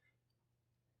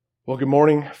Well, good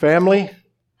morning, family.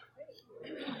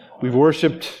 We've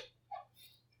worshiped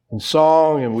in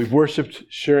song and we've worshiped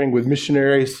sharing with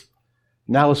missionaries.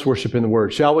 Now let's worship in the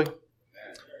Word, shall we?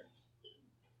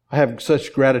 I have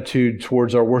such gratitude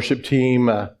towards our worship team,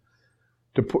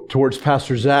 towards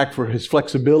Pastor Zach for his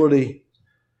flexibility.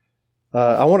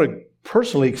 I want to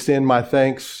personally extend my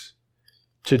thanks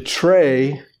to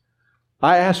Trey.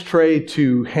 I asked Trey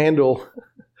to handle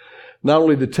not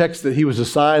only the text that he was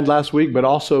assigned last week, but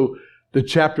also the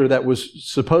chapter that was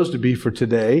supposed to be for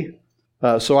today,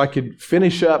 so I could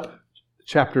finish up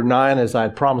chapter 9 as I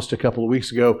had promised a couple of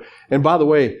weeks ago. And by the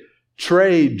way,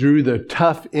 Trey drew the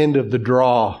tough end of the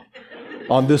draw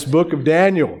on this book of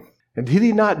Daniel. And did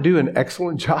he not do an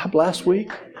excellent job last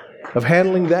week of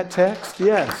handling that text?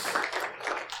 Yes.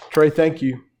 Trey, thank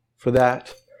you for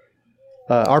that.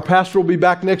 Our pastor will be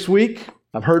back next week.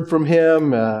 I've heard from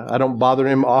him. I don't bother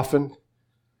him often,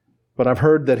 but I've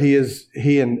heard that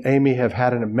he and Amy have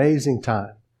had an amazing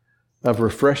time of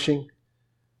refreshing,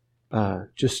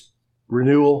 just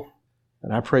renewal.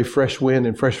 And I pray fresh wind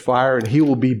and fresh fire. And he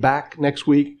will be back next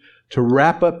week to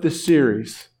wrap up this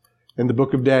series in the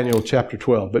book of Daniel, chapter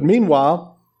 12. But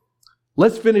meanwhile,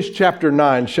 let's finish chapter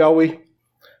 9, shall we?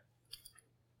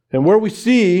 And where we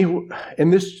see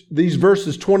in these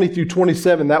verses 20 through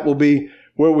 27, that will be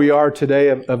where we are today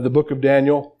of the book of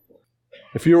Daniel.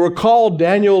 If you recall,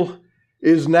 Daniel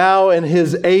is now in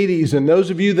his 80s, and those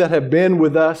of you that have been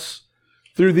with us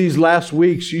through these last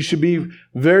weeks, you should be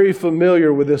very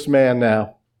familiar with this man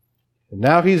now. And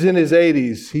now he's in his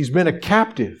 80s. He's been a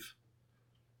captive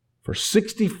for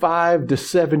 65 to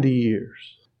 70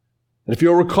 years. And if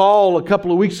you'll recall, a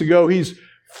couple of weeks ago, he's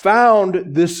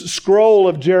found this scroll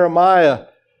of Jeremiah,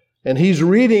 and he's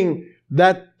reading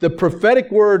that the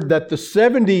prophetic word that the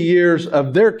 70 years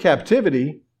of their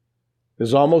captivity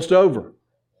is almost over.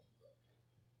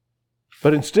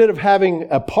 But instead of having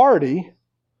a party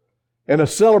and a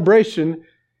celebration,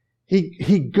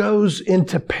 he goes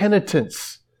into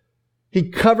penitence. He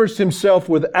covers himself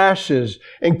with ashes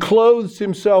and clothes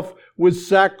himself with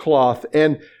sackcloth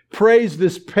and prays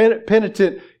this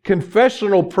penitent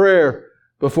confessional prayer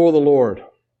before the Lord.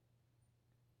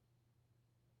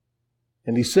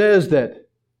 And he says that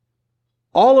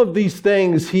all of these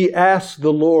things he asked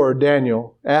the Lord,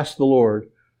 Daniel asked the Lord,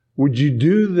 would you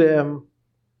do them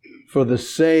for the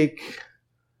sake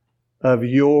of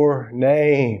your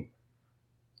name?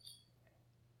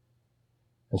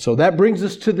 And so that brings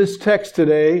us to this text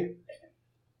today,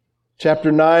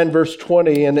 chapter 9, verse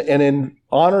 20. And in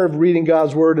honor of reading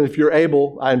God's Word, and if you're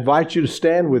able, I invite you to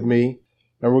stand with me.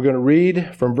 And we're going to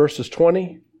read from verses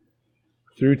 20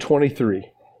 through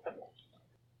 23.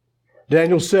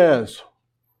 Daniel says,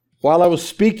 while I was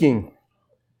speaking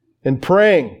and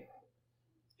praying,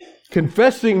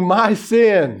 confessing my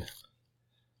sin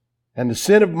and the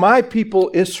sin of my people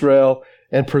Israel,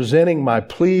 and presenting my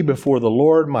plea before the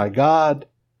Lord my God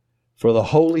for the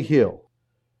holy hill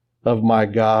of my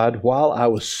God, while I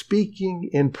was speaking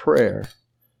in prayer,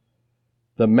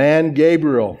 the man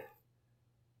Gabriel,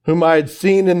 whom I had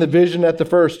seen in the vision at the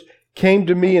first, came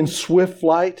to me in swift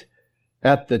flight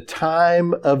at the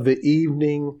time of the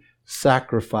evening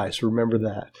sacrifice. Remember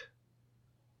that.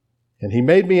 And he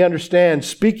made me understand,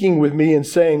 speaking with me and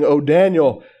saying, O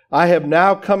Daniel, I have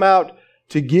now come out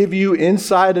to give you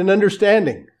insight and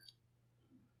understanding.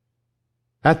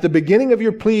 At the beginning of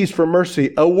your pleas for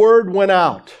mercy, a word went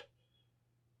out,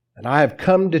 and I have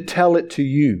come to tell it to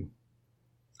you,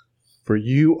 for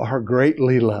you are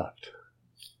greatly loved.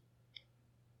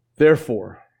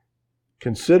 Therefore,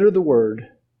 consider the word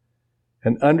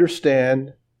and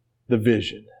understand the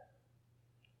vision.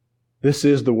 This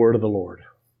is the word of the Lord.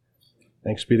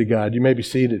 Thanks be to God. You may be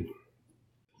seated.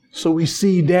 So we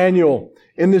see Daniel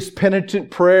in this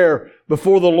penitent prayer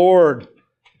before the Lord,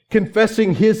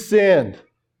 confessing his sin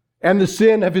and the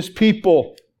sin of his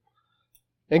people.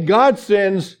 And God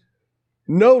sends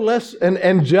no less an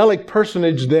angelic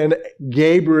personage than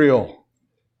Gabriel.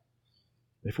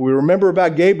 If we remember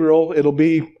about Gabriel, it'll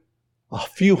be a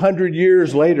few hundred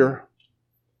years later.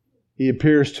 He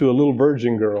appears to a little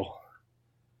virgin girl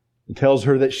and tells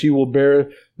her that she will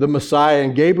bear the Messiah.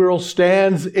 And Gabriel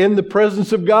stands in the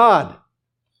presence of God.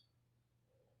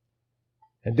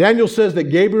 And Daniel says that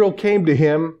Gabriel came to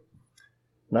him,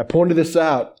 and I pointed this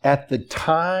out, at the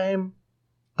time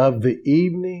of the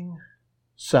evening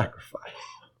sacrifice.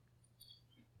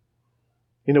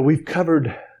 You know, we've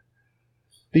covered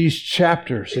these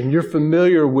chapters, and you're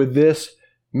familiar with this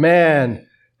man.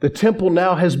 The temple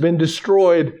now has been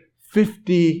destroyed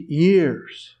 50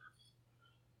 years.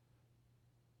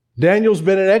 Daniel's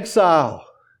been in exile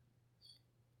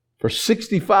for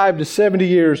 65 to 70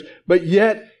 years, but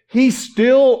yet He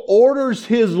still orders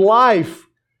his life.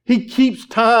 He keeps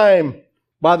time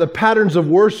by the patterns of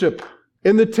worship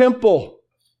in the temple.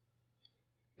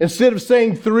 Instead of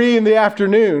saying 3 in the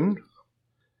afternoon,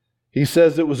 he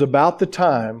says it was about the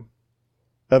time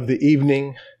of the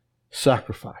evening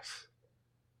sacrifice.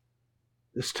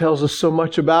 This tells us so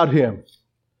much about him.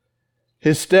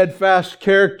 His steadfast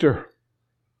character,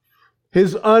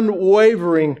 his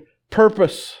unwavering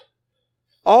purpose.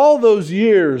 All those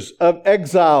years of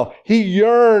exile, he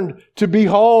yearned to be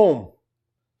home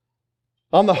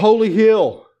on the holy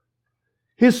hill.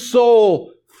 His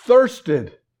soul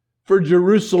thirsted for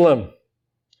Jerusalem.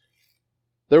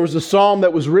 There was a psalm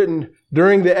that was written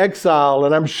during the exile,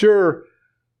 and I'm sure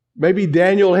maybe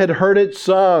Daniel had heard it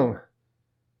sung.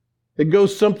 It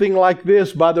goes something like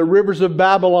this: by the rivers of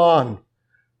Babylon,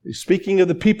 speaking of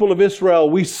the people of Israel,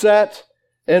 we sat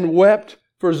and wept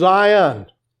for Zion.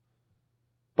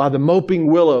 By the moping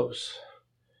willows,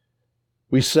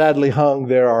 we sadly hung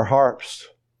there our harps.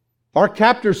 Our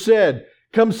captor said,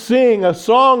 "Come sing a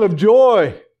song of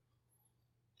joy."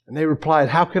 And they replied,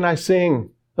 "How can I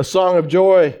sing a song of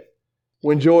joy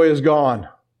when joy is gone?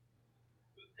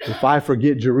 If I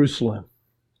forget Jerusalem,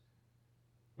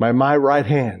 by my right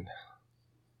hand,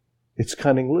 it's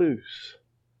cutting loose."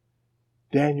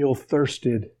 Daniel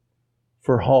thirsted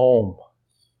for home.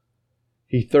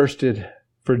 He thirsted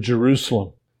for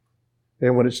Jerusalem.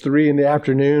 And when it's 3 in the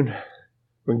afternoon,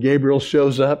 when Gabriel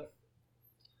shows up,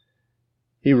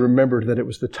 he remembered that it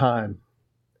was the time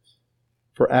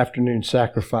for afternoon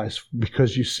sacrifice.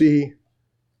 Because you see,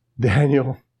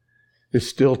 Daniel is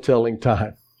still telling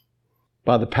time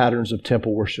by the patterns of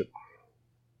temple worship.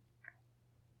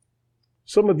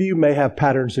 Some of you may have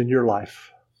patterns in your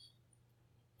life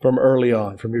from early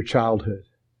on, from your childhood.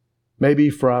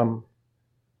 Maybe from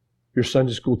your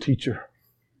Sunday school teacher.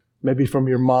 Maybe from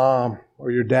your mom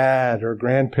or your dad or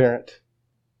grandparent.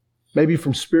 Maybe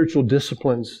from spiritual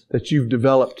disciplines that you've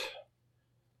developed.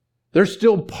 They're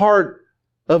still part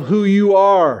of who you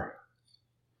are.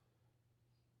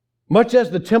 Much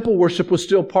as the temple worship was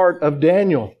still part of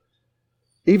Daniel,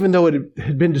 even though it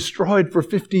had been destroyed for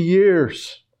 50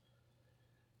 years.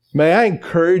 May I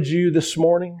encourage you this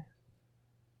morning,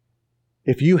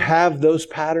 if you have those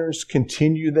patterns,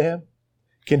 continue them.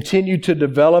 Continue to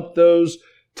develop those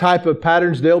type of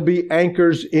patterns. They'll be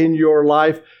anchors in your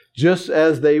life, just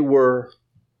as they were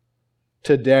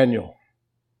to Daniel.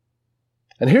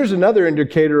 And here's another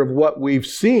indicator of what we've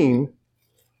seen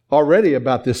already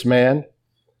about this man.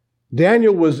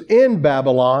 Daniel was in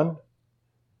Babylon,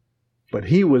 but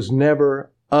he was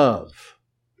never of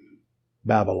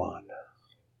Babylon.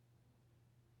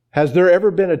 Has there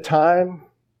ever been a time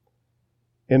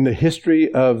in the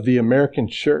history of the American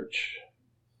church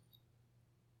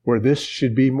where this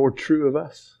should be more true of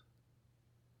us?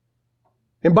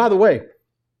 And by the way,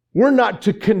 we're not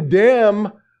to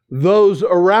condemn those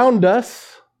around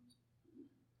us,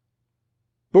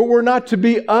 but we're not to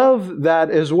be of that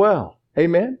as well.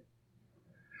 Amen?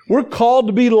 We're called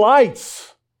to be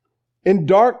lights in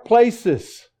dark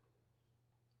places.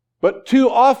 But too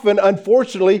often,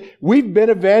 unfortunately, we've been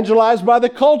evangelized by the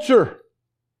culture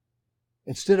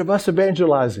instead of us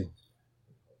evangelizing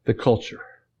the culture.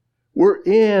 We're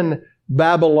in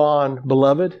Babylon,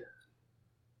 beloved,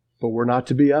 but we're not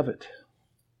to be of it.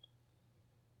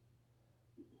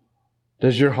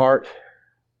 Does your heart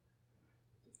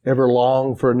ever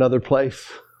long for another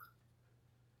place?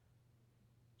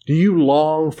 Do you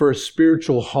long for a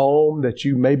spiritual home that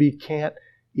you maybe can't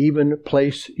even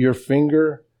place your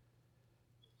finger?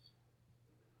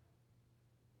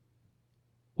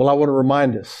 Well, I want to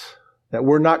remind us that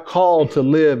we're not called to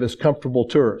live as comfortable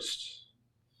tourists.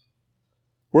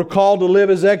 We're called to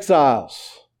live as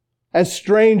exiles, as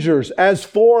strangers, as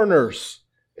foreigners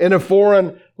in a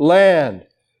foreign land.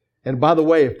 And by the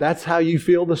way, if that's how you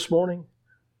feel this morning,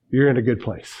 you're in a good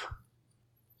place.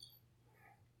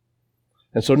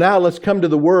 And so now let's come to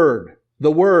the word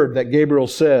that Gabriel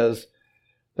says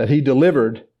that he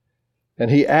delivered, and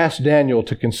he asked Daniel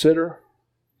to consider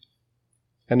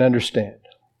and understand.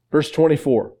 Verse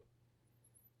 24.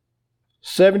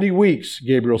 70 weeks,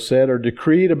 Gabriel said, are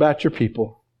decreed about your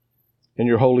people in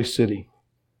your holy city.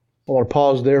 I want to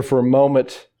pause there for a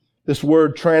moment. This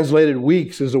word translated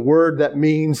weeks is a word that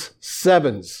means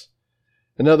sevens.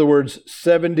 In other words,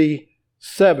 70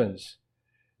 sevens.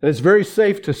 And it's very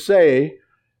safe to say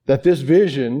that this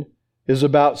vision is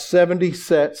about 70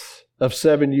 sets of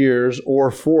 7 years, or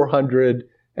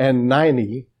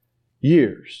 490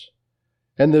 years.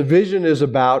 And the vision is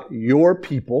about your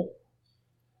people,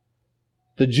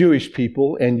 the Jewish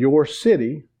people, and your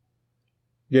city,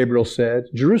 Gabriel said,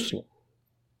 Jerusalem.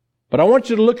 But I want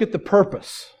you to look at the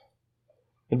purpose.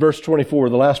 in verse 24,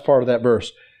 the last part of that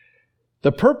verse.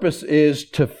 The purpose is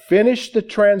to finish the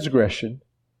transgression,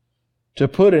 to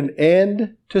put an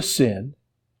end to sin,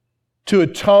 to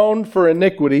atone for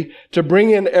iniquity, to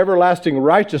bring in everlasting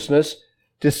righteousness,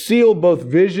 to seal both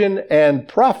vision and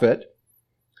prophet,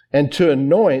 and to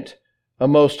anoint a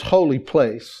most holy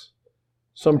place.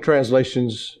 Some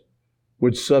translations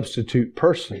would substitute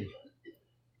person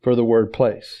for the word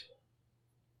place.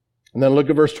 And then look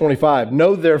at verse 25.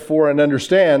 Know therefore and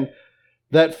understand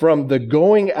that from the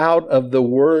going out of the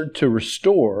word to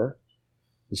restore,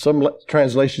 some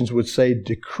translations would say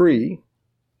decree,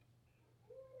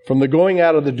 from the going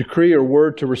out of the decree or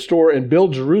word to restore and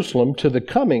build Jerusalem to the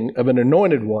coming of an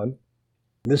anointed one.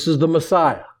 This is the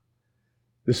Messiah.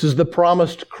 This is the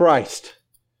promised Christ.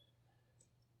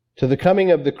 To the coming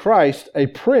of the Christ, a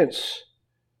prince,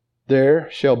 there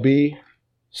shall be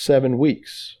 7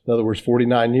 weeks. In other words,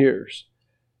 49 years.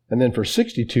 And then for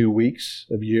 62 weeks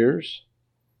of years,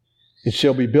 it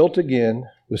shall be built again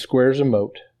with squares and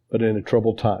moat, but in a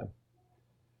troubled time.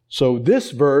 So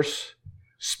this verse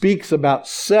speaks about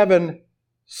 7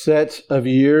 sets of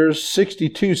years,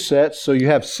 62 sets, so you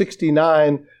have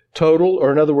 69 total,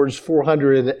 or in other words,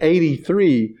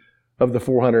 483 of the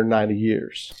 490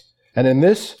 years. And in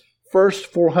this first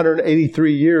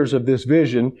 483 years of this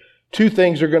vision, 2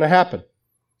 things are going to happen.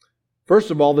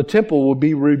 First of all, the temple will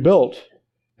be rebuilt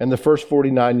in the first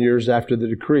 49 years after the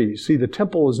decree. See, the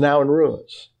temple is now in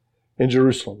ruins in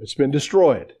Jerusalem. It's been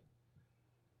destroyed.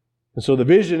 And so the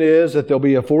vision is that there'll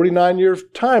be a 49-year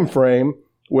time frame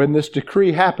when this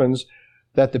decree happens,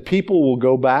 that the people will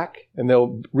go back and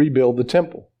they'll rebuild the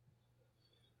temple.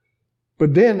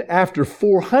 But then after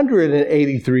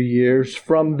 483 years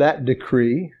from that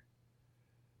decree,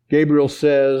 Gabriel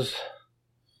says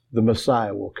the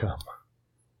Messiah will come.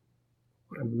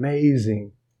 What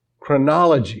amazing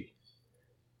chronology.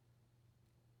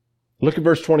 Look at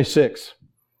verse 26.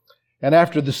 And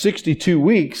after the 62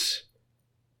 weeks,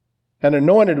 an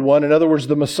anointed one, in other words,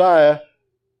 the Messiah,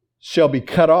 shall be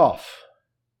cut off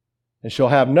and shall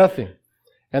have nothing.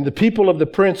 And the people of the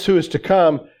prince who is to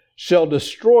come shall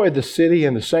destroy the city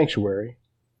and the sanctuary.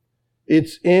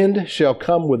 Its end shall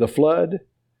come with a flood,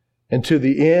 and to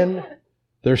the end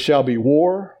there shall be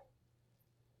war.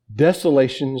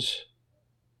 Desolations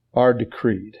are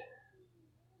decreed.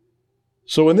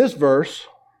 So in this verse,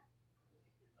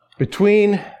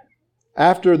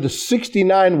 after the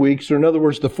 69 weeks, or in other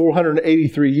words, the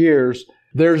 483 years,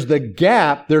 there's a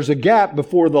gap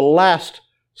before the last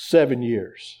 7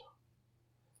 years.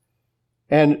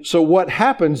 And so what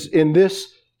happens in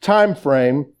this time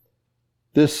frame,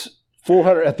 at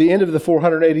the end of the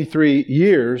 483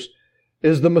 years,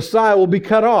 is the Messiah will be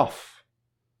cut off.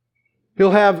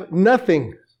 He'll have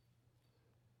nothing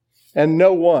and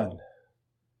no one.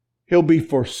 He'll be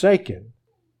forsaken.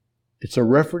 It's a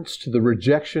reference to the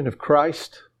rejection of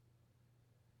Christ.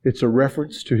 It's a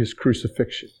reference to His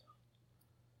crucifixion.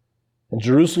 And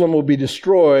Jerusalem will be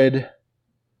destroyed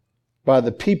by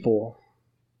the people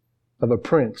of a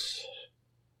prince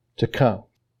to come.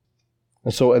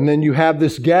 And then you have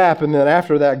this gap, and then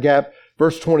after that gap,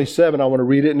 verse 27, I want to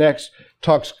read it next,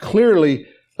 talks clearly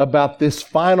about this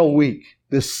final week,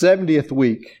 this 70th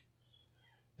week,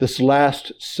 this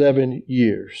last 7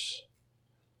 years.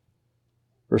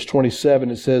 Verse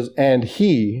 27, it says, and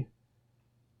he,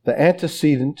 the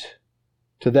antecedent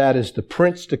to that is the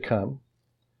prince to come.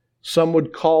 Some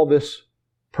would call this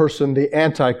person the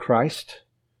Antichrist,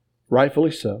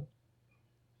 rightfully so.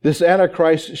 This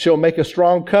Antichrist shall make a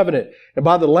strong covenant. And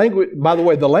by the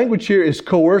way, the language here is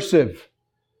coercive.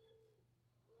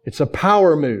 It's a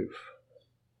power move.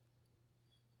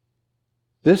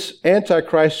 This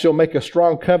Antichrist shall make a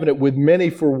strong covenant with many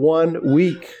for 1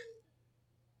 week.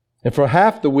 And for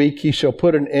half the week he shall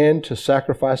put an end to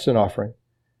sacrifice and offering.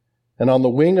 And on the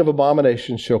wing of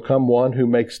abomination shall come one who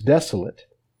makes desolate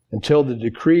until the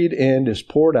decreed end is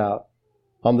poured out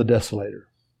on the desolator.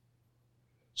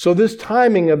 So this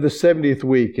timing of the 70th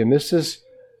week, and this is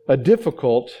a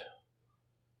difficult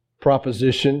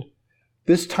proposition,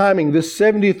 this timing, this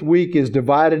 70th week is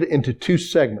divided into 2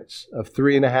 segments of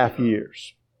 3.5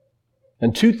 years.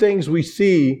 And 2 things we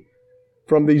see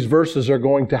from these verses are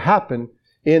going to happen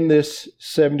in this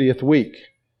 70th week.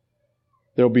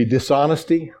 There will be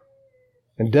dishonesty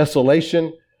and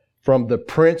desolation from the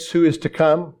prince who is to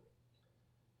come.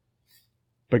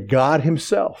 But God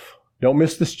Himself, don't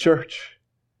miss this, church,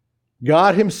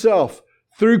 God Himself,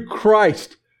 through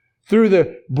Christ, through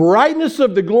the brightness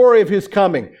of the glory of His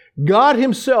coming, God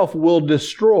Himself will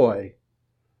destroy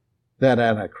that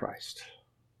Antichrist.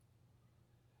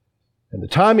 And the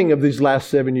timing of these last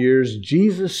 7 years,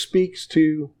 Jesus speaks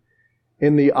to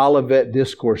in the Olivet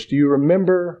Discourse. Do you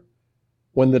remember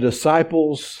when the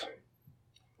disciples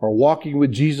are walking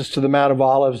with Jesus to the Mount of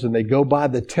Olives and they go by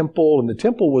the temple, and the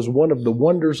temple was one of the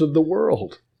wonders of the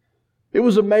world. It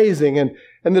was amazing, and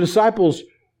the disciples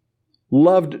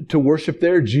loved to worship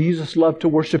there. Jesus loved to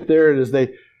worship there, and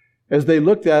as they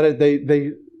looked at it,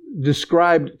 they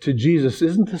described to Jesus,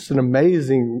 "Isn't this an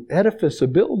amazing edifice, a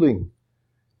building?"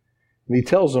 And he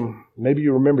tells them, maybe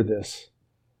you remember this,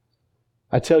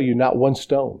 "I tell you, not one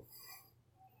stone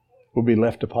will be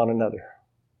left upon another."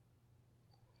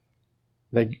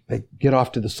 They get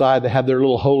off to the side. They have their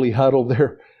little holy huddle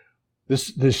there.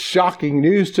 This shocking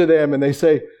news to them. And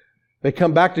they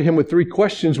come back to him with 3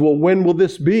 questions. Well, when will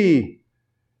this be?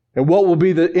 And what will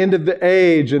be the end of the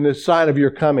age and the sign of your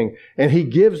coming? And he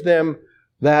gives them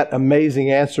that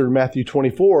amazing answer in Matthew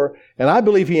 24. And I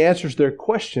believe he answers their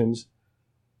questions,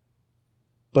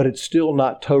 but it's still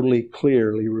not totally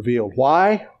clearly revealed.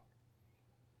 Why?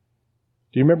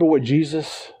 Do you remember what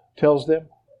Jesus tells them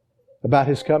about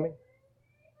his coming?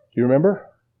 Do you remember?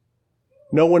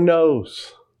 No one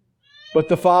knows but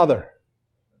the Father.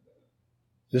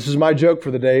 This is my joke for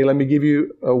the day. Let me give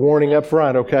you a warning up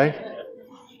front, okay?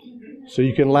 So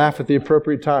you can laugh at the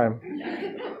appropriate time.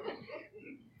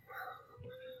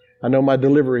 I know my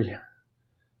delivery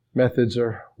methods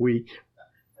are weak.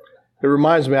 It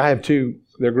reminds me, I have 2,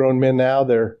 they're grown men now.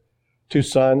 They're 2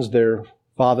 sons. They're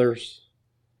fathers,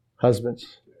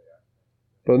 husbands.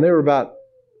 But when they were about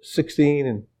 16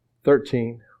 and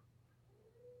 13,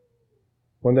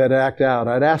 when they'd act out,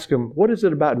 I'd ask them, "What is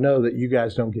it about Noah that you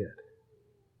guys don't get?"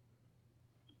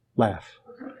 Laugh.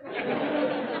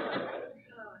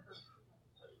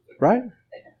 Right?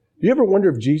 Do you ever wonder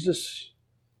if Jesus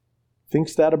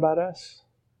thinks that about us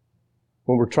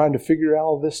when we're trying to figure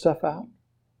all this stuff out?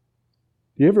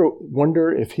 Do you ever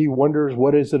wonder if he wonders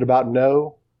what is it about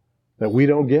Noah that we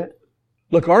don't get?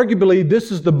 Look, arguably,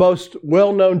 this is the most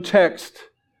well-known text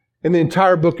in the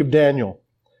entire book of Daniel.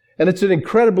 And it's an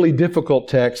incredibly difficult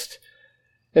text.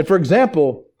 And for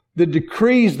example, the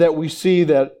decrees that we see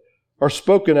that are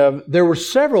spoken of, there were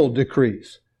several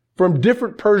decrees from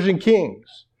different Persian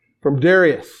kings, from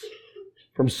Darius,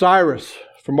 from Cyrus,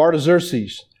 from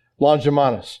Artaxerxes,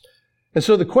 Longimanus. And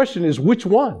so the question is, which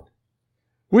one?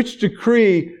 Which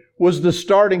decree was the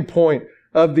starting point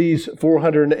of these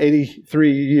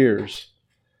 483 years?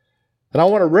 And I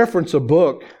want to reference a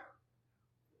book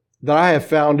that I have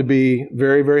found to be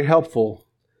very, very helpful.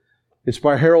 It's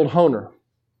by Harold Hoehner.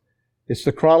 It's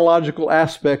the chronological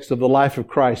aspects of the life of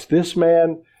Christ. This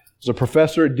man is a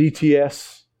professor at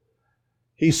DTS.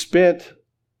 He spent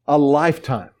a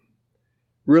lifetime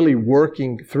really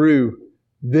working through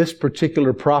this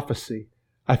particular prophecy.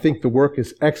 I think the work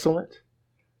is excellent.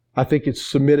 I think it's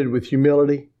submitted with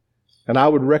humility. And I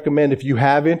would recommend, if you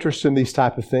have interest in these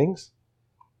type of things,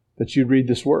 that you read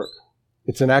this work.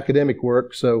 It's an academic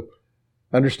work, so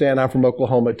understand I'm from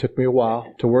Oklahoma. It took me a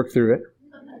while to work through it.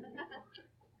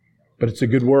 But it's a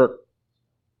good work.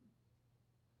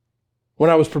 When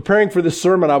I was preparing for this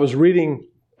sermon, I was reading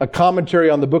a commentary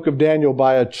on the book of Daniel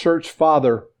by a church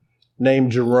father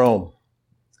named Jerome.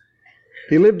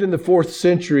 He lived in the 4th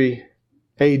century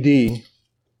AD.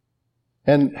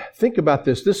 And think about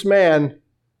this. This man,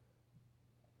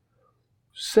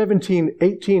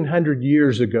 1800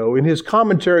 years ago, in his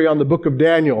commentary on the book of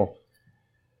Daniel,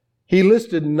 he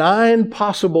listed 9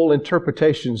 possible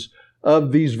interpretations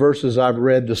of these verses I've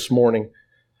read this morning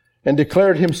and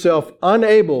declared himself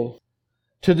unable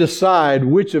to decide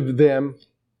which of them,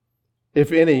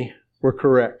 if any, were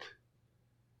correct.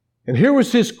 And here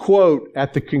was his quote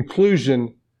at the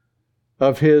conclusion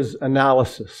of his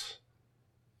analysis.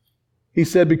 He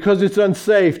said, "Because it's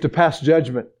unsafe to pass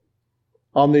judgment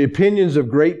on the opinions of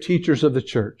great teachers of the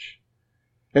church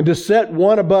and to set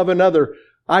one above another,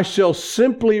 I shall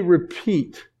simply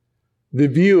repeat the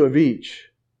view of each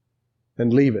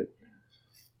and leave it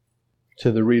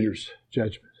to the reader's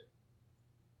judgment."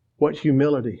 What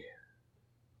humility.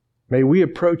 May we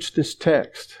approach this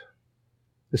text,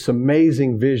 this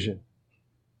amazing vision,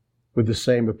 with the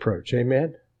same approach.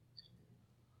 Amen?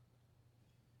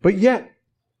 But yet,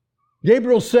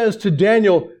 Gabriel says to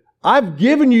Daniel, "I've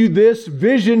given you this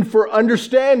vision for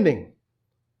understanding."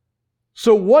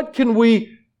 So what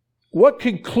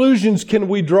conclusions can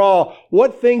we draw?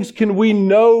 What things can we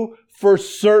know for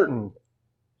certain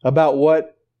about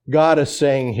what God is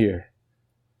saying here?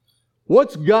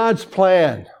 What's God's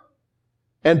plan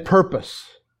and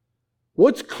purpose?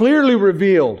 What's clearly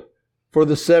revealed for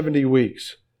the 70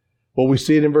 weeks? Well, we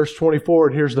see it in verse 24,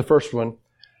 and here's the first one.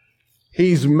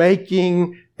 He's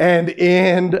making an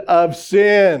end of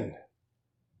sin.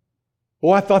 Oh,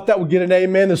 I thought that would get an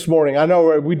amen this morning. I know,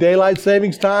 are we daylight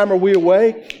savings time? Are we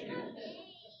awake?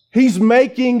 He's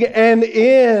making an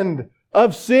end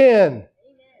of sin.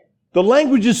 The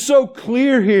language is so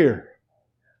clear here.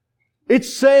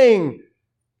 It's saying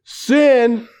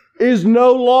sin is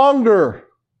no longer.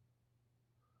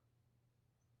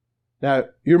 Now,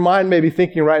 your mind may be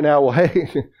thinking right now, well,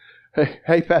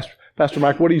 hey, Pastor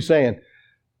Mike, what are you saying?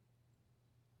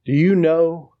 Do you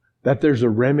know that there's a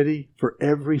remedy for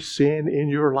every sin in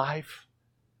your life?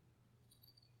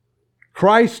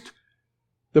 Christ,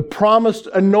 the promised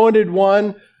anointed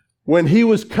one, when He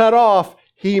was cut off,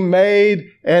 He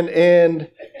made an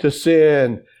end to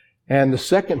sin. And the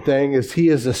second thing is He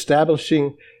is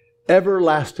establishing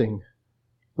everlasting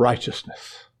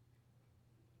righteousness.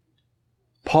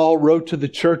 Paul wrote to the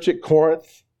church at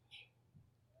Corinth.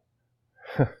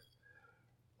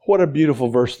 What a beautiful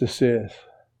verse this is.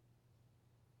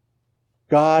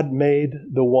 God made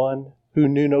the one who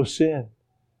knew no sin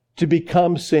to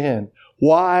become sin.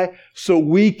 Why? So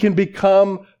we can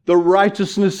become the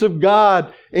righteousness of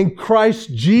God in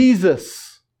Christ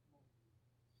Jesus.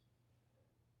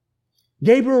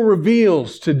 Gabriel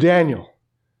reveals to Daniel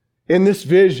in this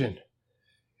vision,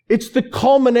 it's the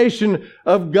culmination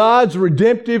of God's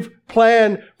redemptive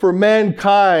plan for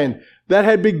mankind that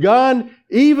had begun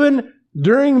even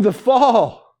during the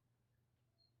fall.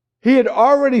 He had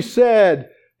already said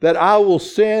that I will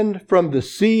send from the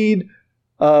seed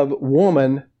of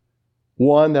woman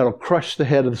one that will crush the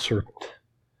head of the serpent.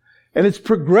 And it's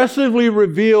progressively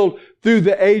revealed through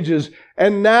the ages.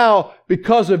 And now,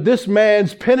 because of this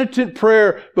man's penitent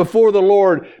prayer before the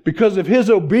Lord, because of his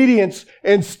obedience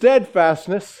and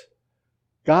steadfastness,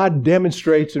 God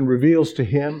demonstrates and reveals to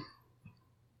him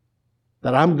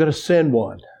that I'm going to send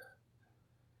one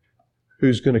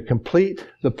who's going to complete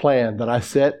the plan that I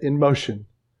set in motion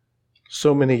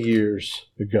so many years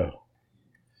ago.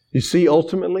 You see,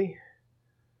 ultimately,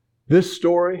 this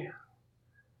story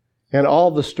and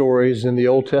all the stories in the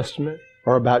Old Testament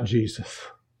are about Jesus.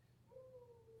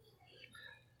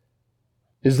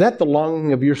 Is that the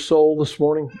longing of your soul this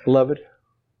morning, beloved?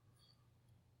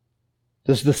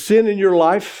 Does the sin in your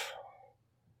life,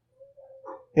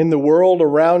 in the world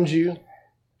around you,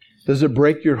 does it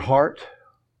break your heart?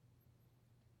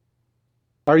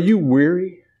 Are you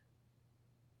weary?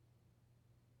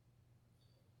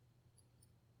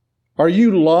 Are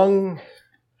you longing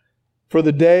for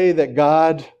the day that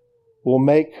God will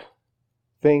make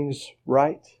things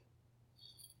right?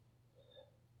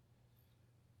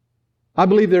 I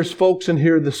believe there's folks in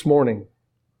here this morning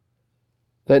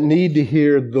that need to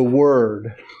hear the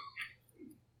word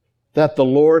that the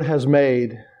Lord has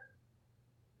made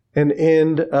an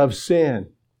end of sin.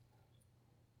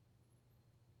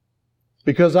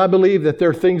 Because I believe that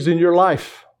there are things in your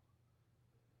life.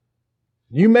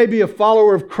 You may be a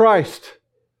follower of Christ,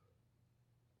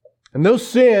 and those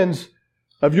sins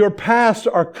of your past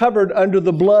are covered under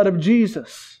the blood of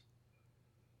Jesus.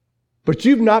 But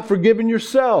you've not forgiven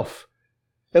yourself.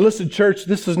 And listen, church,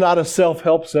 this is not a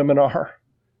self-help seminar.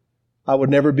 I would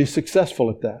never be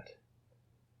successful at that.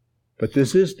 But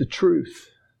this is the truth.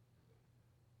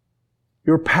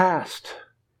 Your past,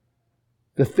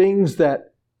 the things that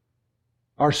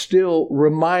are still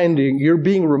you're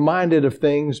being reminded of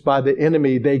things by the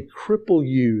enemy. They cripple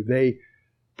you. They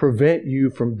prevent you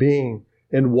from being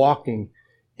and walking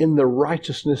in the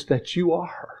righteousness that you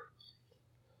are.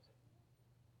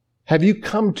 Have you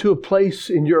come to a place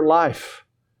in your life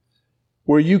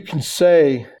where you can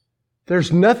say,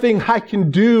 there's nothing I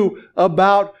can do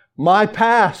about my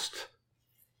past?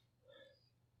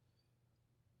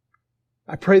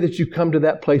 I pray that you come to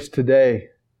that place today.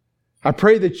 I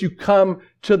pray that you come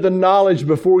to the knowledge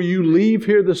before you leave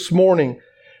here this morning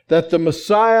that the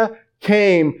Messiah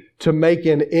came to make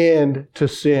an end to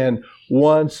sin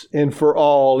once and for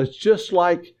all. It's just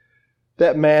like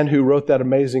that man who wrote that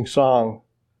amazing song,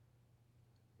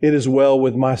 "It is well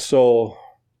with my soul."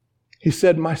 He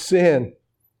said, my sin,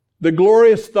 the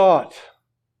glorious thought,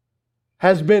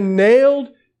 has been nailed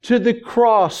to the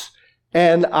cross,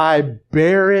 and I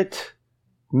bear it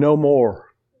no more.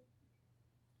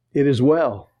 It is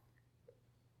well.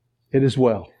 It is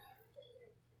well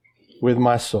with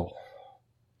my soul.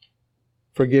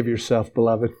 Forgive yourself,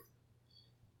 beloved.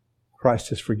 Christ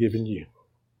has forgiven you.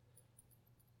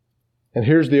 And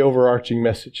here's the overarching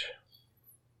message.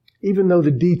 Even though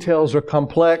the details are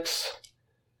complex,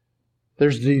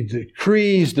 there's the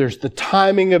decrees, there's the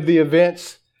timing of the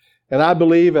events, and I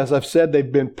believe, as I've said,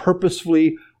 they've been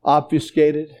purposefully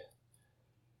obfuscated.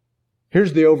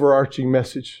 Here's the overarching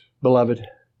message, beloved.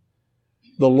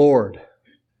 The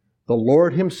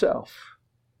Lord Himself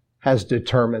has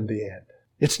determined the end.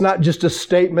 It's not just a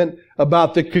statement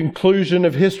about the conclusion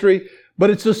of history, but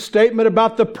it's a statement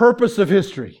about the purpose of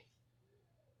history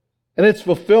and its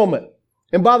fulfillment.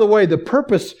 And by the way, the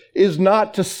purpose is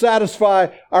not to satisfy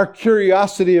our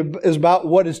curiosity about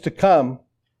what is to come.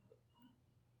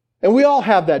 And we all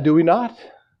have that, do we not?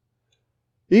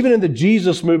 Even in the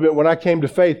Jesus movement, when I came to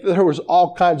faith, there was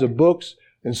all kinds of books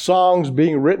and songs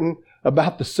being written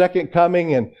about the second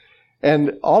coming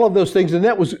and all of those things. And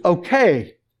that was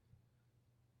okay.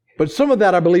 But some of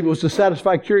that, I believe, was to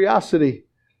satisfy curiosity.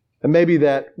 And maybe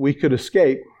that we could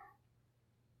escape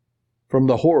from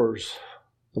the horrors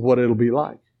of what it'll be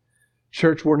like.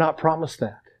 Church, we're not promised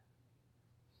that.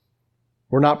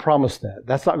 We're not promised that.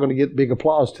 That's not going to get big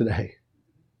applause today.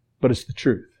 But it's the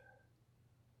truth.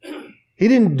 He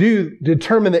didn't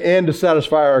determine the end to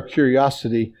satisfy our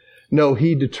curiosity. No,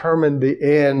 He determined the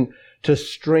end to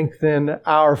strengthen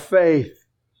our faith.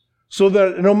 So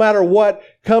that no matter what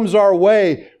comes our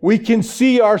way, we can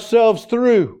see ourselves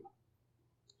through.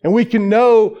 And we can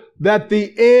know that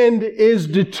the end is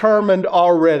determined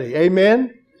already.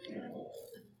 Amen?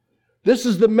 This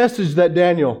is the message that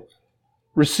Daniel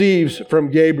receives from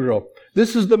Gabriel.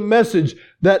 This is the message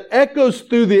that echoes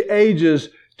through the ages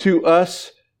to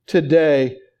us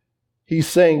today. He's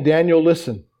saying, Daniel,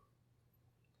 listen.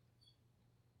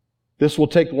 This will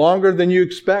take longer than you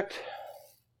expect.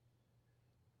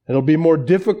 It'll be more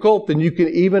difficult than you can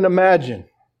even imagine.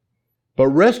 But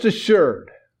rest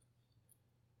assured,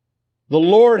 the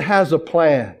Lord has a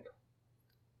plan.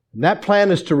 And that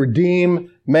plan is to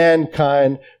redeem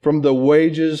mankind from the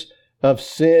wages of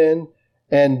sin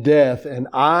and death. And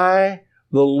I,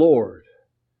 the Lord,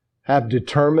 have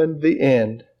determined the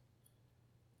end.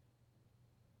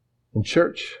 In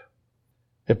church,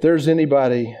 if there's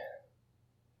anybody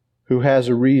who has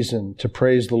a reason to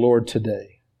praise the Lord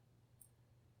today,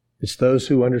 it's those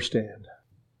who understand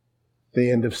the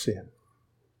end of sin.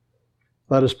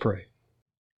 Let us pray.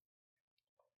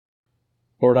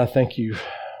 Lord, I thank you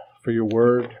for your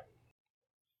word.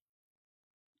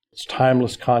 It's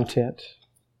timeless content.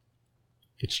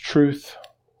 It's truth.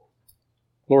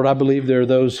 Lord, I believe there are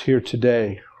those here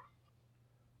today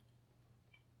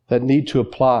that need to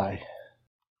apply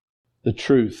the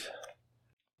truth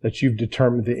that you've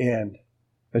determined the end,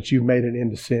 that you've made an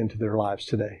end to sin to their lives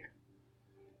today.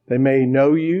 They may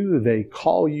know you, they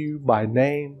call you by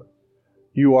name.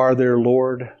 You are their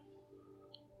Lord.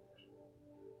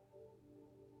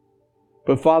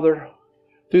 But Father,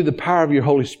 through the power of your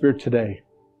Holy Spirit today,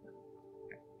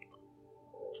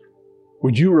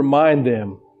 would you remind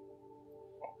them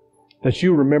that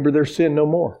you remember their sin no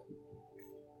more?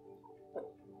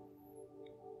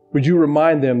 Would you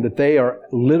remind them that they are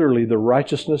literally the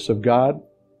righteousness of God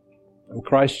in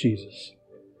Christ Jesus,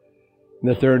 and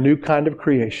that they're a new kind of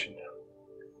creation?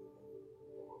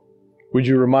 Would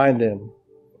you remind them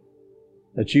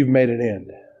that you've made an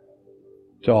end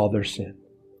to all their sin?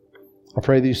 I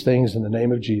pray these things in the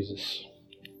name of Jesus.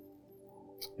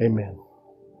 Amen.